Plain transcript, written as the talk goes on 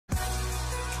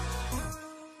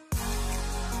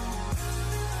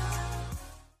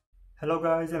Hello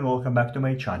guys and welcome back to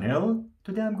my channel.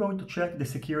 Today I'm going to check the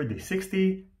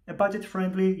SEQURE-D60, a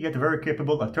budget-friendly yet very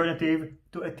capable alternative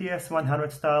to a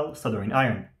TS100 style soldering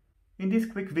iron. In this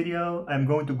quick video I'm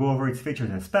going to go over its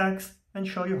features and specs and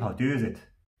show you how to use it.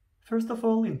 First of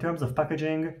all, in terms of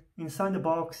packaging, inside the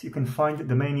box you can find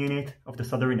the main unit of the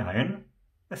soldering iron,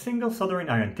 a single soldering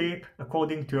iron tip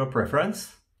according to your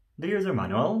preference, the user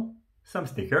manual, some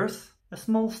stickers, a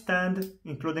small stand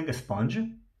including a sponge,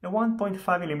 a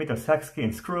 1.5mm hex key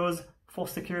and screws for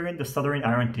securing the soldering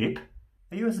iron tip,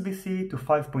 a USB-C to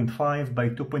 5.5 by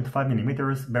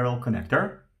 2.5mm barrel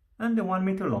connector, and a 1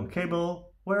 meter long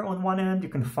cable where on one end you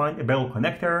can find a barrel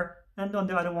connector and on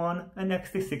the other one an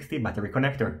XT60 battery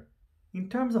connector. In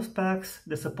terms of specs,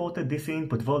 the supported DC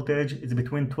input voltage is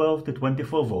between 12 to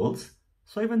 24 volts,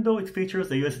 so even though it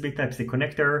features a USB Type-C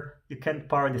connector, you can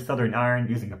power the soldering iron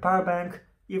using a power bank,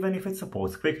 even if it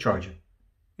supports quick charge.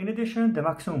 In addition, the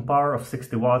maximum power of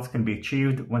 60 watts can be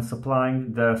achieved when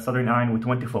supplying the soldering iron with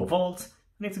 24 volts,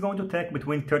 and it's going to take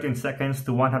between 13 seconds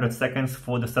to 100 seconds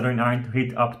for the soldering iron to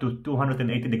heat up to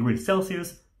 280 degrees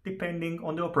Celsius, depending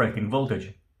on the operating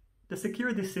voltage. The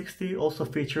SEQURE-D60 also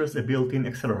features a built-in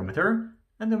accelerometer,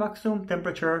 and the maximum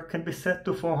temperature can be set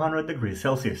to 400 degrees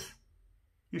Celsius.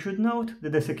 You should note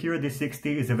that the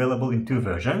SEQURE-D60 is available in two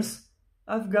versions.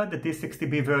 I've got the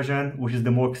D60B version, which is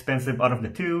the more expensive out of the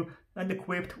two, and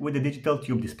equipped with a digital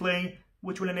tube display,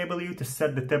 which will enable you to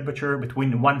set the temperature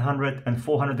between 100 and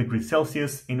 400 degrees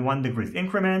Celsius in 1 degree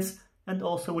increments, and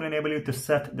also will enable you to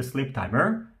set the sleep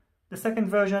timer. The second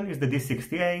version is the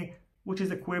D60A, which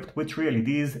is equipped with 3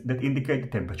 LEDs that indicate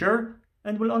the temperature,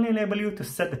 and will only enable you to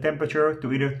set the temperature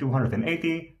to either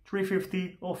 280,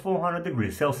 350 or 400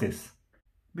 degrees Celsius.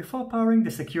 Before powering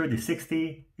the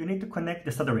SEQURE-D60, you need to connect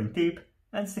the soldering tip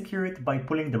and secure it by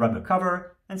pulling the rubber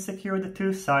cover and secure the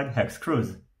two side hex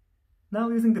screws. Now,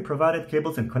 using the provided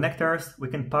cables and connectors, we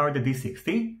can power the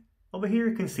D60. Over here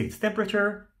you can see its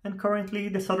temperature, and currently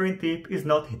the soldering tip is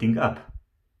not heating up.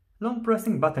 Long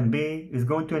pressing button B is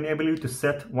going to enable you to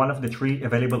set one of the 3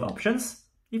 available options.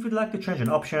 If you'd like to change an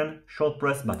option, short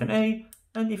press button A,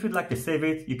 and if you'd like to save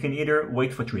it, you can either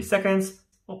wait for 3 seconds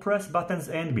or press buttons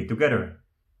A and B together.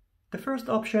 The first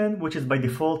option, which is by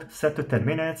default set to 10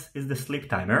 minutes, is the sleep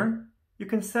timer. You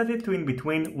can set it to in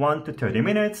between 1 to 30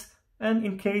 minutes, and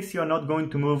in case you are not going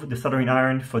to move the soldering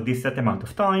iron for this set amount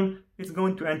of time, it's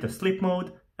going to enter sleep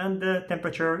mode and the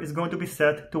temperature is going to be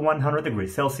set to 100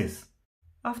 degrees Celsius.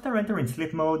 After entering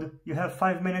sleep mode, you have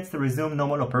 5 minutes to resume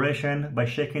normal operation by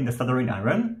shaking the soldering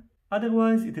iron.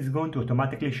 Otherwise, it is going to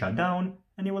automatically shut down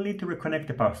and you will need to reconnect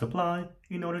the power supply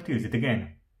in order to use it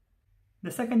again. The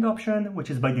second option,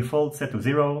 which is by default set to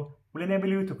 0, will enable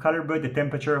you to calibrate the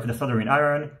temperature of the soldering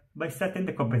iron by setting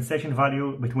the compensation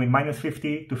value between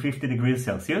 -50 to 50 degrees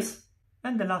Celsius.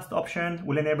 And the last option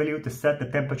will enable you to set the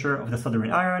temperature of the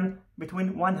soldering iron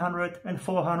between 100 and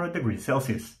 400 degrees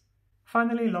Celsius.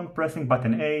 Finally, long pressing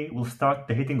button A will start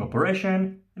the heating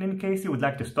operation, and in case you would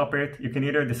like to stop it, you can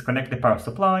either disconnect the power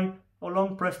supply or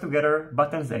long press together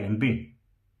buttons A and B.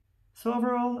 So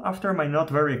overall, after my not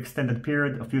very extended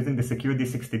period of using the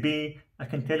SEQURE-D60B, I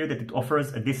can tell you that it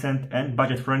offers a decent and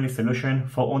budget-friendly solution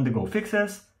for on-the-go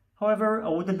fixes. However, I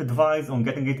wouldn't advise on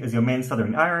getting it as your main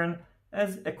soldering iron,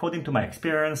 as according to my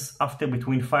experience, after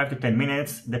between 5 to 10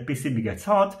 minutes the PCB gets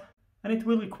hot, and it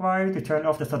will require you to turn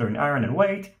off the soldering iron and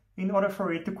wait in order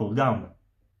for it to cool down.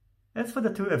 As for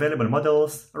the 2 available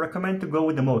models, I recommend to go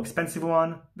with the more expensive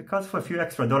one, because for a few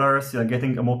extra dollars you are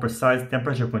getting a more precise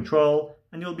temperature control,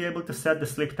 and you'll be able to set the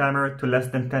sleep timer to less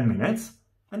than 10 minutes.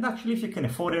 And actually, if you can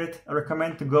afford it, I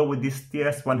recommend to go with this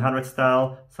TS100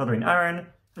 style soldering iron,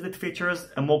 as it features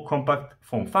a more compact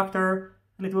form factor,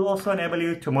 and it will also enable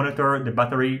you to monitor the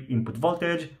battery input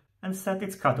voltage and set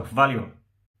its cutoff value.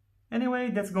 Anyway,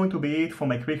 that's going to be it for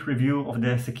my quick review of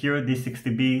the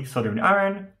SEQURE-D60B soldering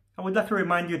iron. I would like to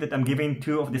remind you that I'm giving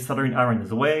 2 of these soldering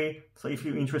irons away, so if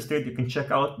you're interested, you can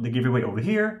check out the giveaway over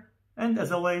here. And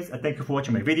as always, I thank you for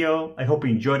watching my video. I hope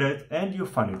you enjoyed it and you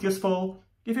found it useful.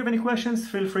 If you have any questions,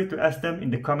 feel free to ask them in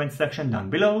the comment section down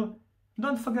below.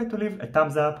 Don't forget to leave a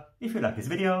thumbs up if you like this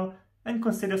video, and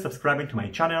consider subscribing to my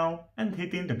channel and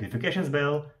hitting the notifications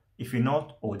bell if you're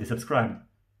not already subscribed.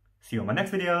 See you on my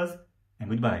next videos, and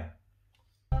goodbye.